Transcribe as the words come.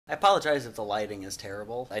I apologize if the lighting is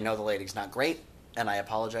terrible. I know the lighting's not great, and I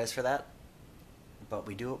apologize for that, but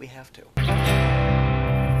we do what we have to.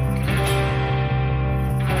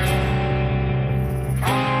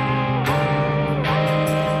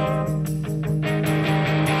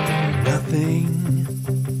 Nothing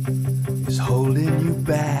is holding you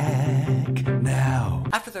back now.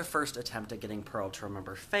 After their first attempt at getting Pearl to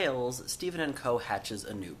remember fails, Steven and Co. hatches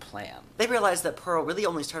a new plan. They realize that Pearl really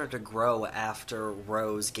only started to grow after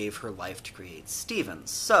Rose gave her life to create Steven,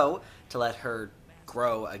 so to let her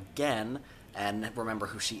grow again and remember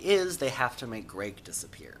who she is, they have to make Greg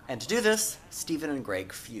disappear. And to do this, Steven and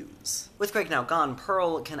Greg fuse. With Greg now gone,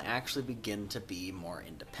 Pearl can actually begin to be more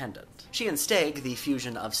independent. She and Steg, the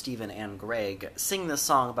fusion of Steven and Greg, sing this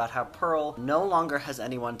song about how Pearl no longer has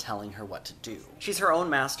anyone telling her what to do. She's her own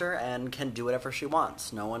master and can do whatever she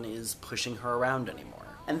wants. No one is pushing her around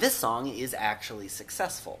anymore. And this song is actually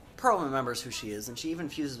successful. Pearl remembers who she is, and she even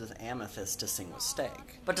fuses with Amethyst to sing with Steg.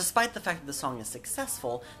 But despite the fact that the song is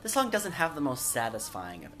successful, the song doesn't have the most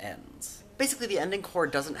satisfying of ends. Basically, the ending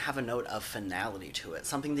chord doesn't have a note of finality to it,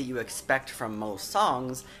 something that you expect from most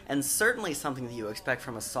songs, and certainly something that you expect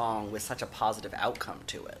from a song with such a positive outcome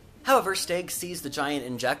to it. However, Steg sees the giant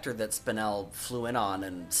injector that Spinell flew in on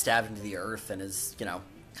and stabbed into the earth and is,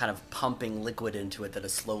 kind of pumping liquid into it that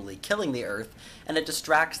is slowly killing the Earth, and it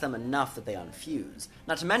distracts them enough that they unfuse.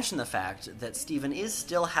 Not to mention the fact that Steven is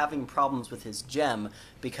still having problems with his gem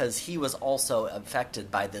because he was also affected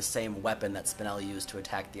by this same weapon that Spinell used to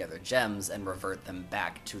attack the other gems and revert them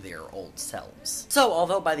back to their old selves. So,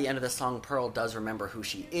 although by the end of the song Pearl does remember who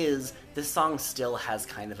she is, this song still has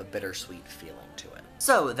kind of a bittersweet feeling to it.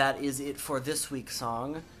 So, that is it for this week's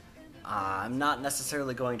song. I'm not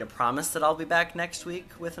necessarily going to promise that I'll be back next week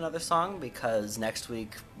with another song, because next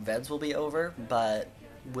week VEDS will be over, but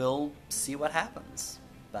we'll see what happens.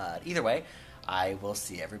 But either way, I will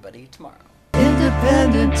see everybody tomorrow.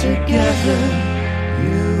 Independent together,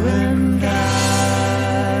 you and I.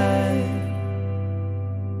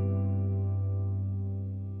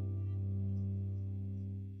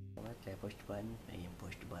 I pushed the button, I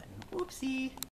pushed the button. Whoopsie!